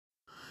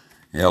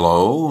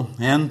Hello,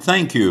 and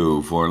thank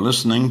you for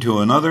listening to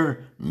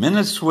another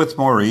Minutes with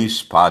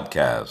Maurice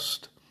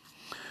podcast.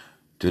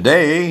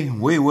 Today,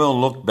 we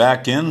will look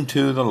back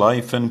into the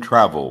life and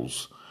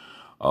travels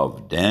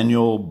of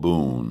Daniel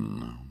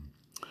Boone.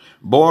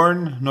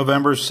 Born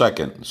November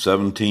 2nd,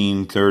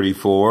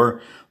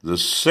 1734, the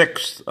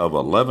sixth of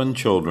 11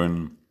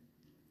 children,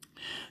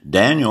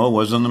 Daniel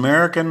was an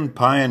American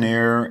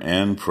pioneer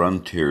and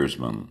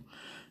frontiersman.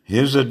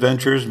 His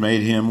adventures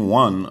made him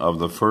one of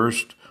the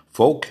first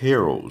folk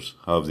heroes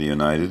of the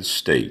United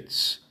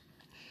States.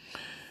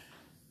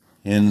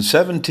 In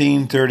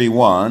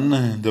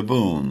 1731, the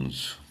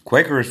Boones,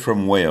 Quakers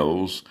from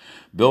Wales,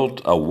 built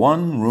a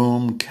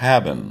one-room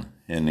cabin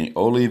in the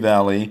Ole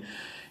Valley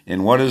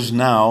in what is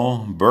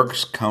now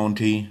Berks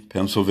County,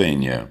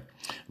 Pennsylvania,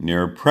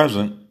 near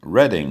present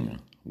Reading,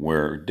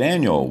 where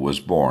Daniel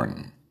was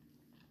born.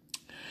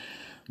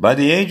 By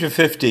the age of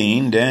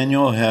 15,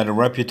 Daniel had a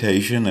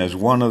reputation as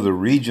one of the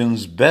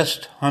region's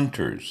best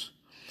hunters.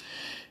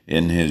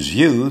 In his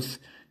youth,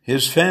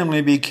 his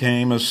family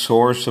became a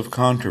source of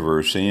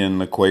controversy in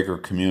the Quaker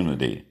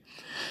community.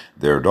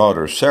 Their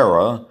daughter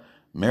Sarah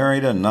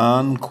married a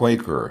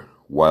non-Quaker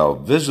while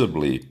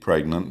visibly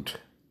pregnant.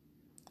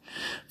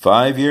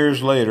 5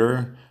 years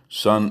later,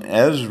 son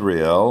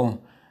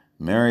Ezriel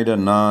married a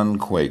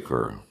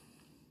non-Quaker.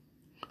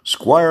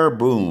 Squire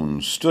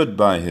Boone stood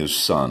by his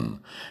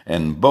son,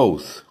 and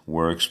both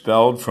were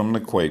expelled from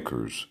the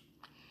Quakers.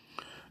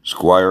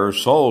 Squire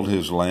sold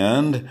his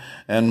land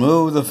and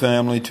moved the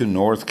family to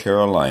North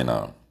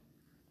Carolina.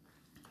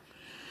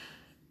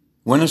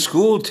 When a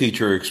school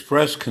teacher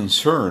expressed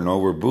concern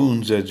over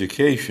Boone's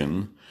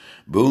education,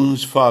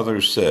 Boone's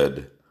father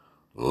said,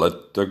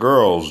 "Let the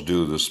girls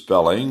do the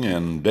spelling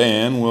and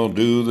Dan will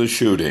do the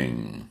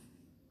shooting."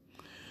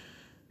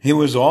 He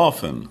was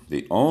often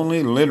the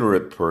only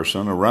literate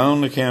person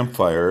around the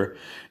campfire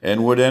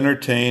and would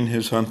entertain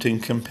his hunting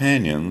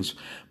companions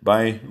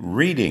by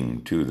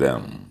reading to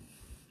them.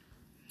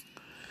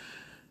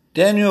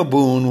 Daniel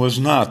Boone was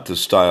not the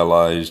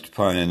stylized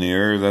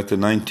pioneer that the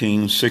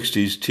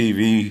 1960s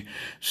TV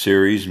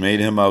series made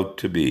him out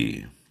to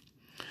be.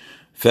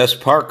 Fess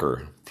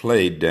Parker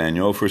played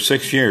Daniel for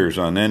 6 years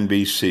on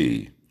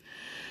NBC.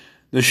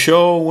 The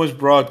show was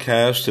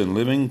broadcast in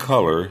living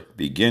color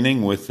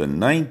beginning with the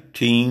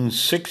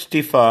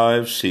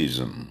 1965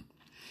 season.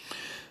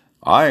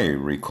 I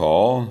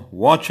recall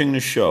watching the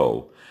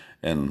show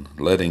and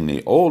letting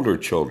the older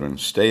children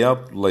stay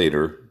up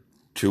later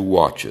to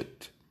watch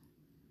it.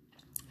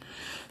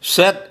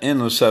 Set in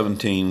the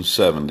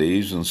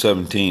 1770s and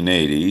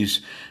 1780s,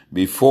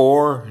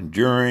 before,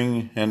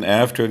 during, and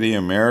after the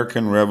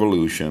American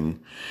Revolution,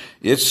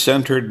 it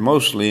centered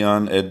mostly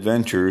on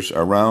adventures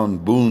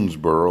around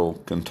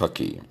Boonesboro,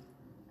 Kentucky.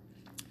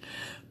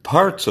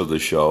 Parts of the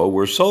show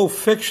were so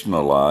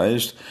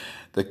fictionalized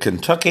the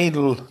Kentucky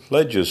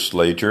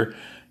legislature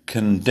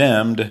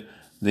condemned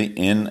the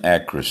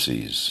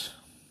inaccuracies.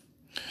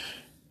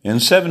 In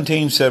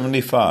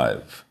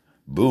 1775,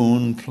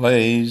 Boone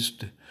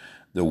blazed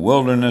the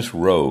wilderness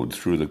road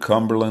through the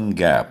Cumberland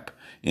Gap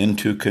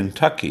into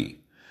Kentucky,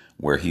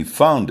 where he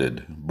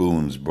founded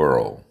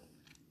Boonesboro.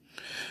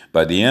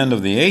 By the end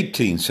of the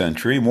 18th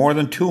century, more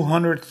than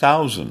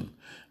 200,000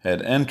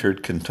 had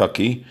entered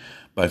Kentucky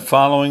by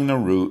following the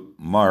route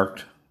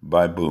marked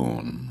by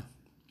Boone.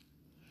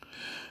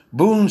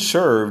 Boone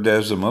served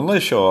as a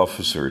militia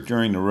officer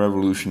during the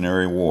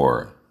Revolutionary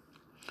War.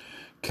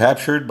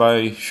 Captured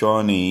by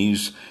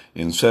Shawnees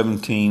in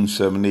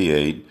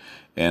 1778,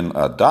 and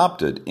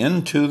adopted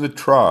into the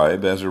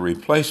tribe as a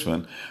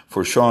replacement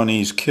for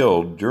Shawnees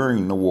killed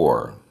during the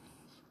war.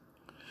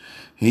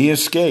 He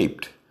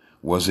escaped,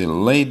 was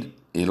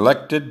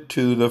elected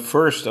to the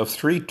first of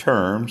 3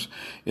 terms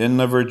in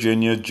the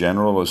Virginia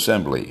General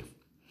Assembly,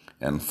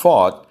 and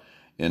fought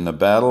in the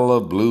Battle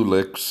of Blue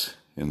Licks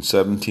in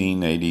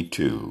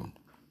 1782.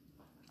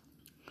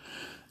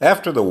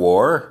 After the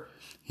war,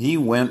 he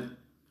went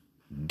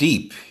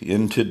deep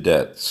into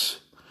debts.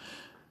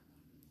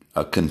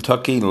 A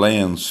Kentucky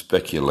land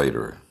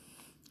speculator.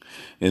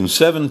 In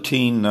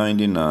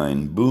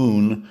 1799,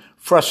 Boone,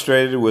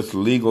 frustrated with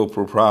legal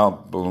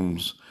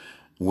problems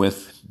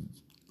with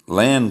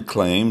land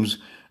claims,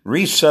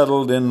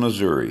 resettled in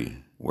Missouri,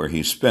 where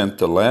he spent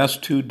the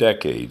last 2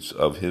 decades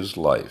of his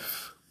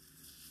life.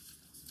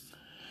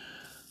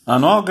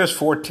 On August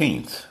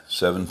 14th,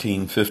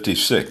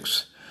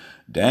 1756,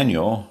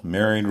 Daniel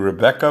married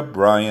Rebecca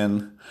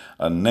Bryan,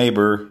 a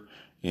neighbor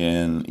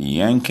in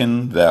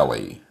Yadkin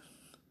Valley.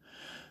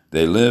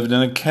 They lived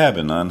in a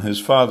cabin on his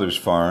father's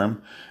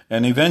farm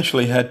and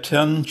eventually had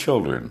 10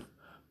 children.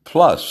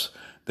 Plus,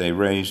 they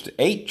raised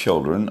 8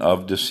 children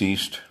of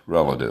deceased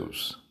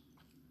relatives.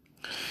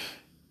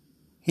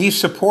 He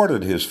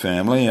supported his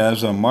family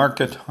as a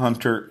market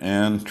hunter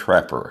and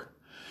trapper.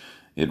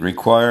 It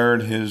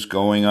required his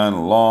going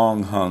on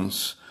long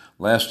hunts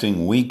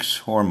lasting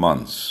weeks or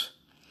months.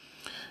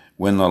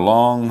 When the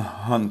long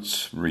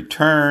hunts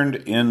returned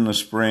in the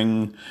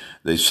spring,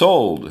 they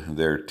sold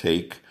their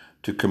take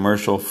to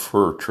commercial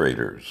fur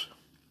traders.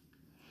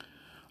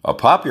 A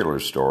popular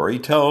story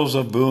tells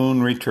of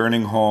Boone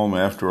returning home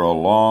after a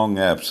long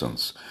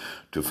absence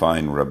to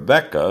find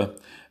Rebecca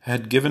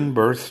had given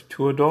birth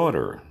to a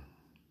daughter.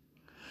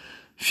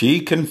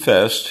 She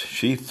confessed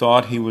she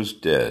thought he was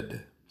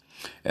dead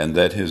and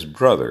that his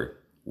brother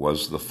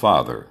was the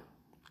father.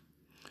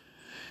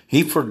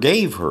 He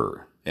forgave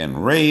her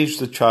and raised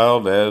the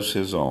child as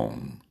his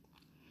own.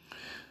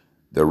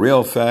 The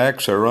real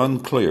facts are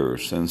unclear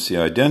since the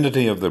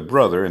identity of the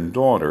brother and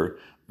daughter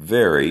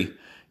vary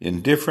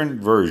in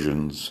different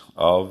versions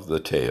of the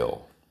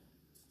tale.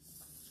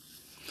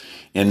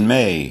 In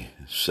May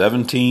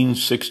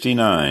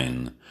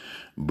 1769,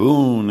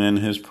 Boone and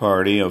his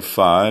party of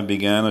 5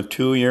 began a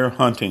 2-year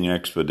hunting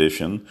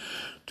expedition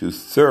to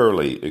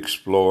thoroughly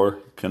explore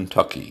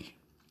Kentucky.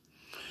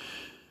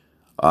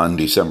 On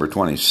December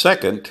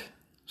 22nd,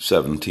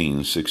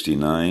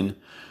 1769,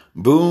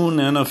 Boone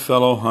and a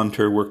fellow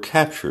hunter were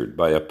captured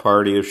by a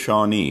party of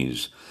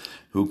Shawnees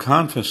who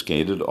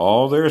confiscated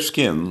all their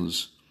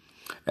skins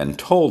and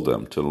told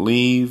them to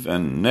leave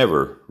and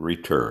never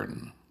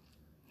return.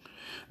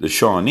 The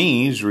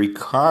Shawnees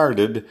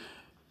regarded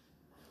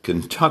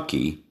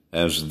Kentucky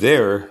as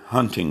their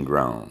hunting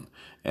ground,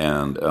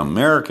 and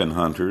American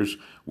hunters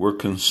were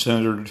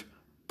considered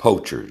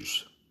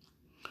poachers.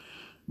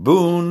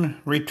 Boone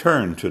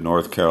returned to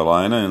North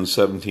Carolina in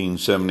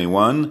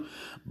 1771,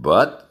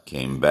 but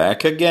came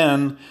back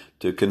again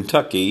to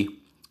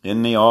Kentucky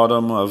in the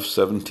autumn of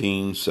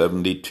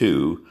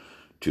 1772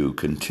 to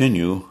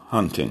continue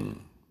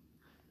hunting.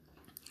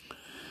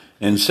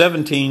 In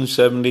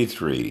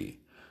 1773,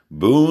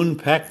 Boone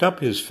packed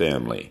up his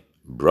family,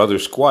 Brother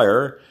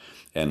Squire,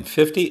 and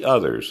 50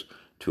 others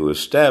to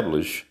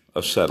establish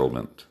a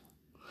settlement.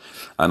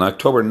 On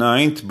October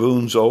 9th,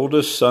 Boone's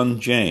oldest son,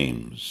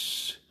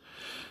 James,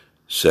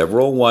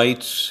 several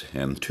whites,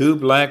 and 2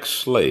 black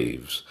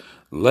slaves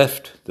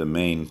left the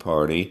main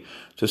party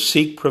to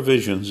seek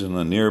provisions in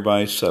the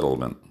nearby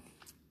settlement.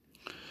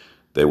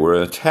 They were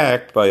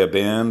attacked by a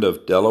band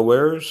of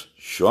Delawares,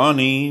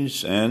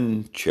 Shawnees,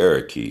 and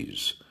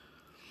Cherokees.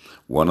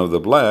 One of the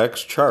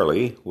blacks,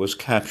 Charlie, was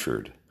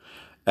captured.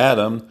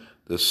 Adam,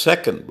 the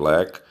second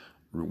black,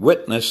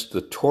 witnessed the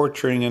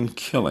torturing and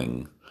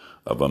killing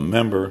of a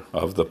member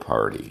of the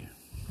party.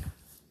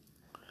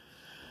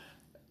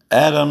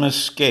 Adam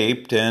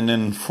escaped and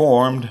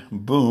informed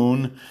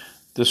Boone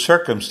the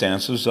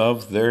circumstances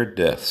of their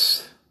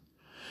deaths.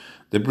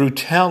 The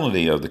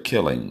brutality of the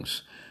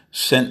killings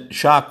sent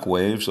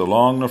shockwaves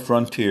along the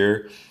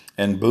frontier,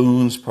 and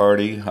Boone's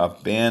party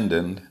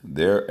abandoned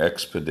their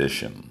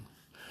expedition.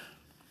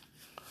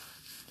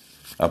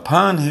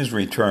 Upon his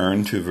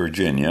return to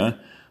Virginia,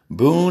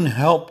 Boone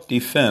helped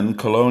defend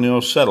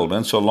colonial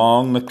settlements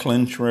along the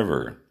Clinch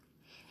River.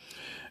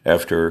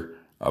 After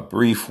a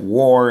brief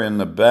war in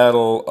the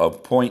Battle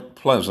of Point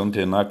Pleasant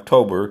in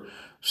October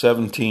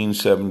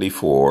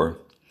 1774,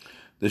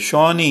 the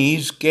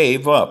Shawnees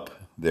gave up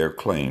their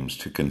claims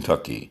to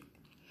Kentucky.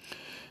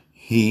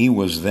 He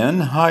was then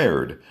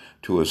hired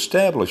to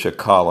establish a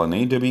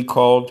colony to be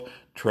called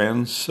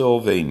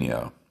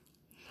Transylvania.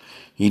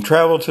 He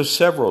traveled to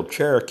several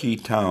Cherokee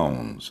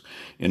towns,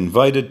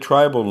 invited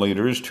tribal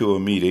leaders to a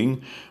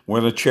meeting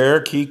where the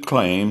Cherokee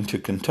claim to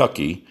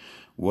Kentucky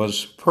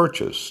was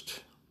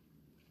purchased.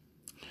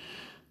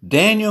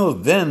 Daniel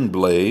then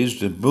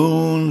blazed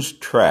Boone's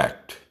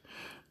tract,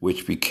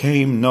 which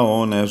became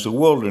known as the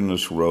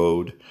Wilderness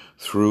Road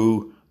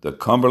through the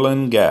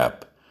Cumberland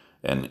Gap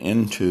and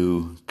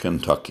into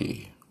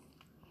Kentucky.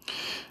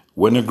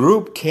 When the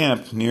group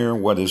camped near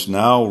what is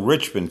now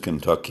Richmond,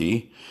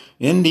 Kentucky,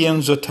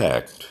 Indians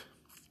attacked.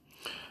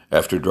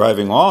 After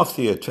driving off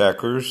the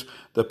attackers,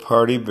 the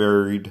party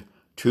buried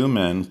 2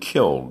 men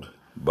killed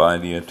by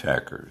the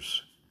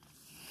attackers.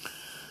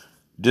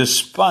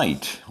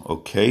 Despite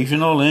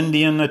occasional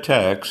Indian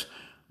attacks,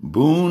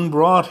 Boone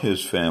brought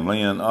his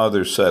family and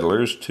other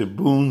settlers to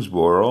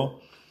Boonesboro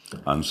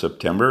on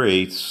September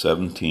 8,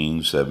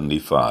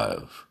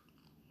 1775.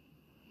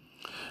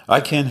 I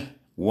can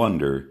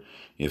wonder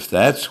if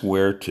that's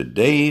where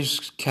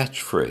today's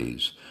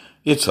catchphrase,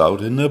 "It's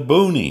out in the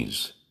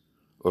boonies,"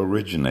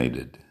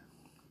 originated.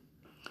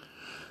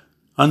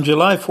 On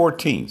July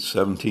 14,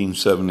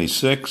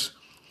 1776,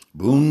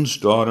 Boone's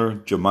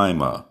daughter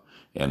Jemima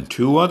and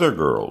 2 other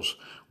girls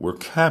were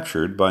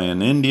captured by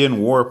an Indian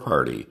war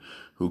party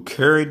who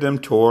carried them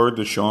toward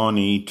the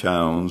Shawnee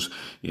towns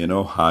in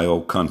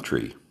Ohio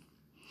country.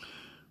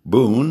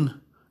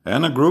 Boone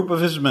and a group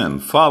of his men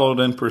followed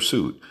in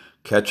pursuit,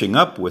 catching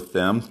up with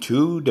them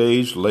 2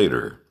 days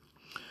later.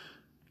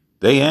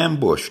 They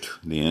ambushed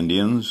the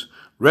Indians,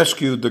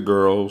 rescued the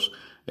girls,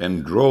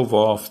 and drove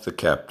off the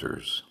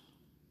captors.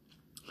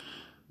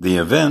 The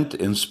event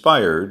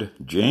inspired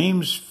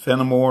James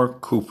Fenimore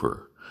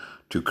Cooper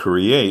to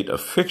create a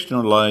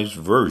fictionalized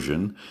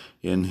version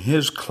in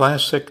his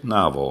classic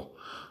novel,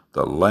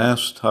 The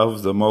Last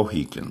of the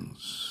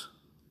Mohicans.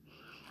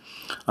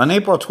 On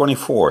April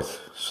 24th,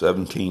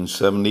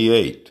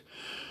 1778,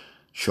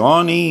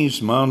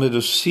 Shawnees mounted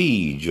a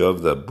siege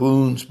of the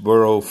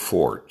Boonesboro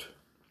Fort.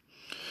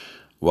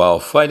 While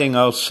fighting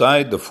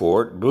outside the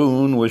fort,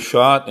 Boone was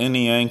shot in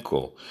the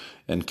ankle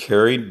and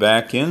carried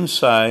back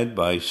inside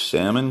by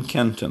Salmon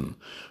Kenton,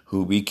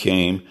 who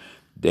became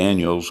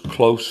Daniel's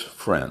close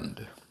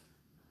friend.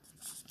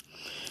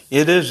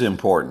 It is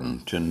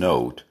important to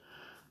note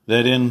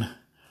that in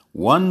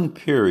one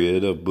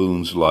period of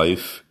Boone's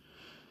life,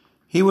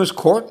 he was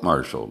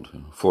court-martialed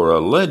for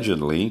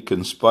allegedly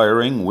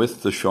conspiring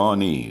with the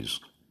Shawnees.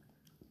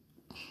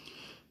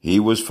 He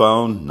was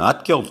found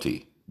not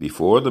guilty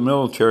before the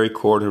Military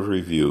Court of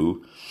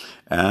Review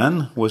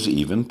and was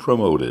even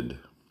promoted.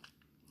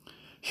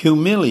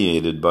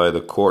 Humiliated by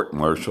the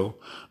court-martial,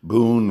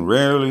 Boone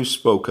rarely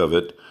spoke of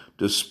it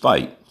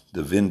despite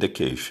the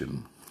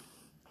vindication.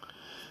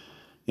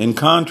 In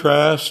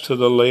contrast to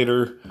the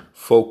later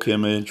folk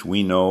image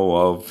we know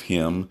of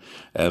him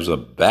as a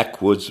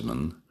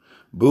backwoodsman,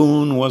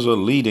 Boone was a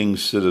leading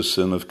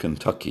citizen of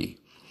Kentucky,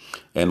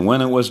 and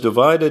when it was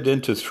divided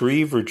into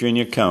 3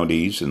 Virginia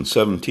counties in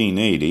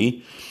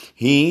 1780,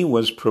 he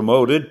was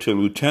promoted to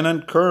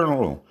lieutenant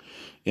colonel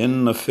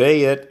in the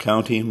Fayette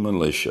County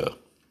Militia.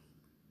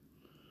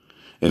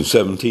 In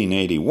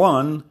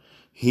 1781,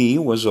 he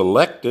was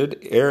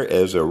elected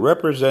as a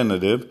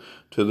representative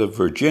to the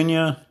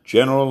Virginia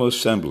General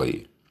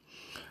Assembly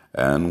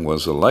and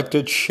was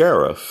elected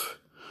sheriff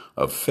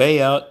of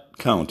Fayette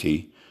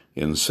County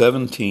in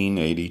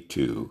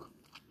 1782.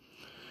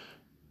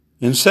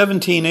 In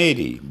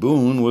 1780,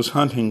 Boone was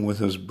hunting with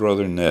his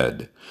brother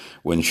Ned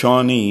when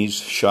Shawnees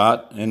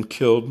shot and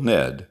killed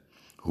Ned,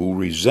 who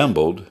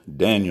resembled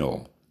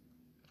Daniel.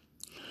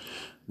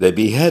 They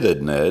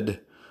beheaded Ned,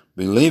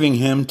 believing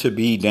him to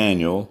be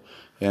Daniel,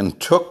 and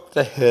took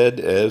the head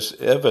as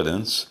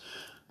evidence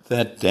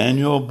that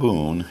Daniel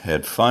Boone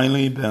had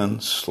finally been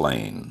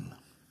slain.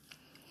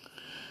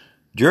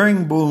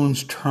 During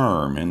Boone's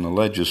term in the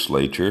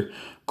legislature,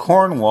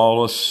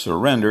 Cornwallis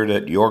surrendered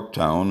at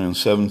Yorktown in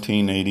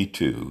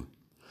 1782.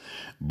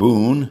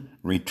 Boone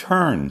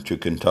returned to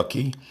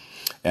Kentucky,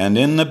 and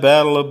in the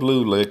Battle of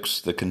Blue Licks,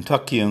 the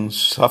Kentuckians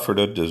suffered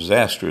a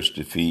disastrous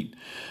defeat,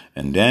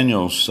 and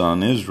Daniel's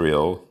son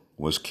Israel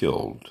was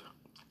killed.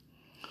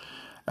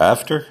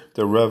 After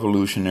the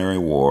Revolutionary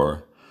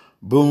War,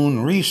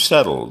 Boone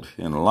resettled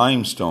in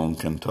Limestone,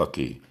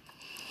 Kentucky.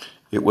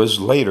 It was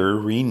later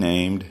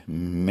renamed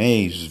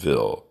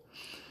Maysville.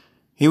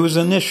 He was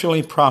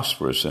initially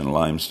prosperous in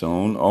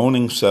Limestone,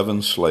 owning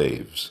 7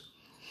 slaves.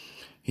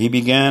 He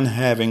began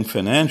having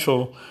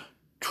financial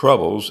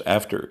troubles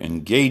after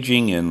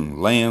engaging in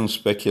land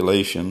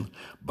speculation,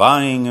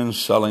 buying and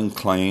selling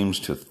claims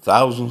to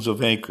thousands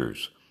of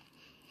acres.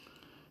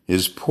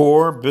 His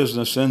poor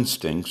business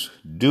instincts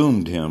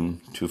doomed him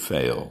to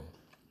fail.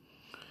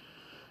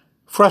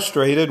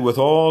 Frustrated with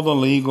all the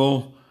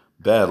legal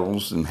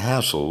battles and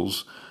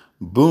hassles,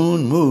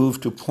 Boone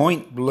moved to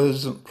Point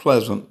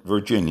Pleasant,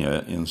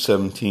 Virginia in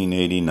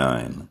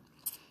 1789.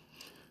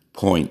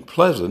 Point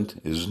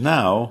Pleasant is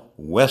now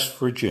West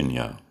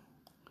Virginia.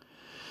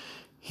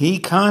 He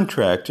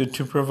contracted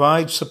to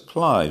provide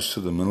supplies to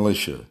the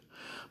militia,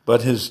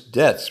 but his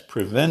debts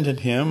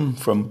prevented him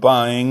from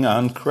buying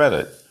on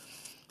credit,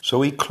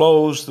 so he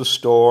closed the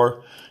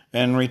store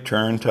and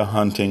returned to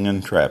hunting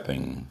and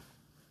trapping.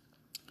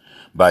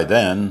 By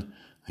then,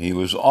 he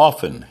was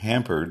often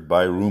hampered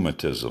by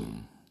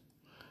rheumatism.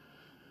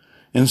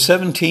 In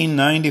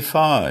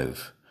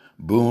 1795,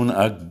 Boone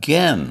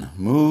again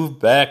moved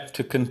back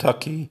to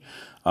Kentucky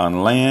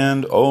on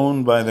land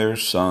owned by their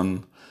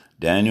son,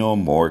 Daniel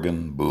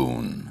Morgan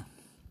Boone.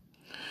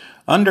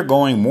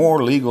 Undergoing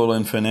more legal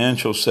and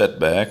financial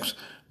setbacks,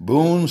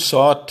 Boone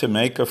sought to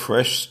make a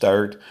fresh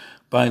start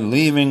by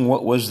leaving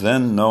what was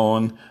then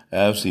known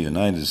as the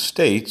United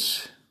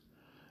States,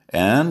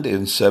 and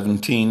in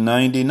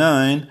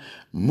 1799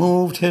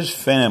 moved his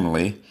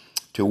family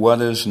to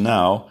what is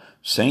now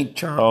St.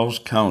 Charles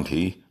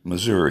County,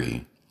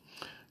 Missouri,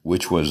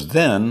 which was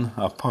then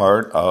a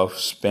part of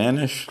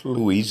Spanish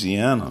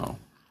Louisiana.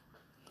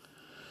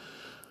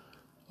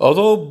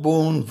 Although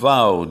Boone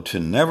vowed to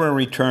never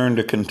return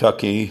to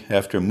Kentucky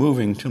after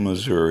moving to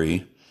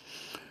Missouri,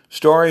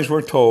 stories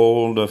were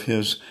told of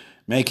his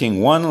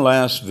making one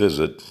last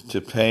visit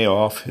to pay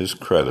off his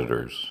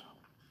creditors.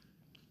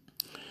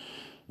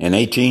 In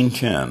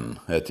 1810,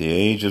 at the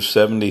age of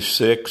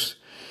 76,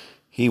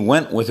 he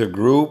went with a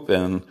group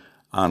and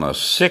on a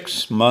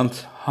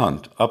 6-month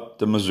hunt up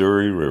the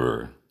Missouri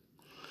River.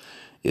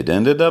 It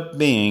ended up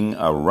being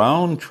a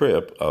round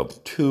trip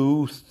of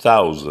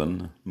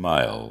 2,000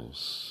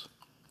 miles.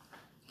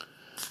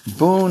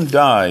 Boone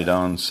died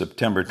on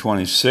September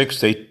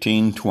 26,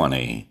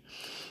 1820.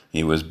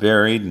 He was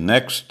buried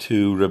next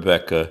to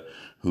Rebecca,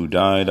 who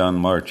died on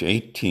March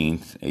 18,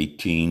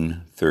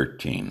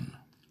 1813.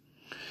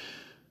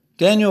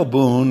 Daniel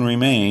Boone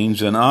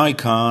remains an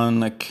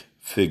iconic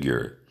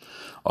figure,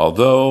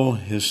 although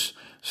his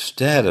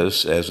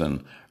status as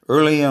an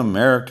early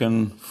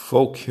American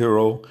folk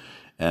hero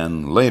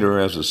and later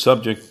as a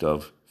subject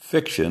of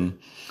fiction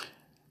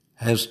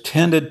has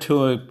tended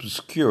to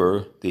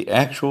obscure the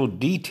actual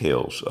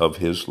details of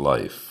his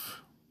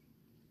life.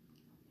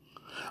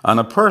 On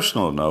a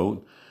personal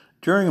note,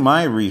 During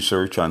my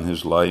research on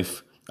his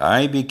life,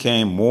 I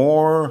became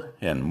more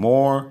and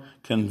more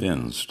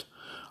convinced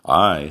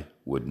I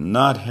would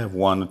not have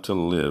wanted to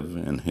live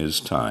in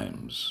his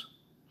times.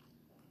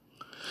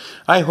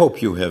 I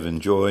hope you have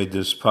enjoyed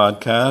this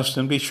podcast,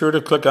 and be sure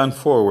to click on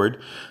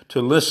forward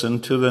to listen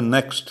to the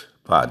next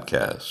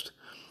podcast.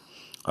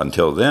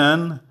 Until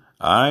then,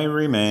 I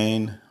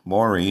remain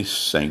Maurice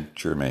St.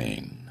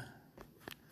 Germain.